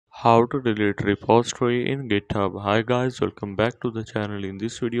How to delete repository in GitHub. Hi guys, welcome back to the channel. In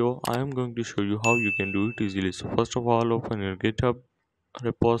this video I am going to show you how you can do it easily. So first of all, open your GitHub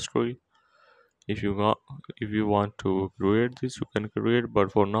repository. If you want to create this, you can create,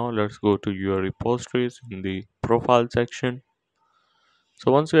 but for now let's go to your repositories in the profile section.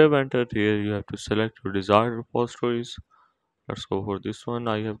 So once you have entered here, you have to select your desired repositories. Let's go for this one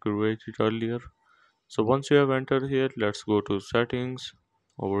I have created earlier. So once you have entered here, let's go to settings.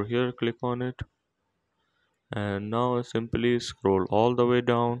 Over here, click on it, and now simply scroll all the way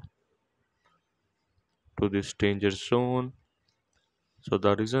down to this danger zone. So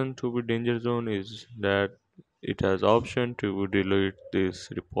the reason to be danger zone is that it has option to delete this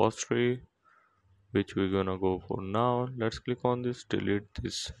repository, which we're gonna go for now. Let's click on this delete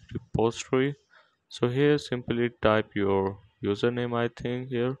this repository. So here simply type your username, I think,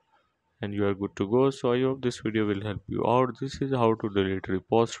 here, and you are good to go. So I hope this video will help you out. This is how to delete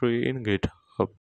repository in GitHub.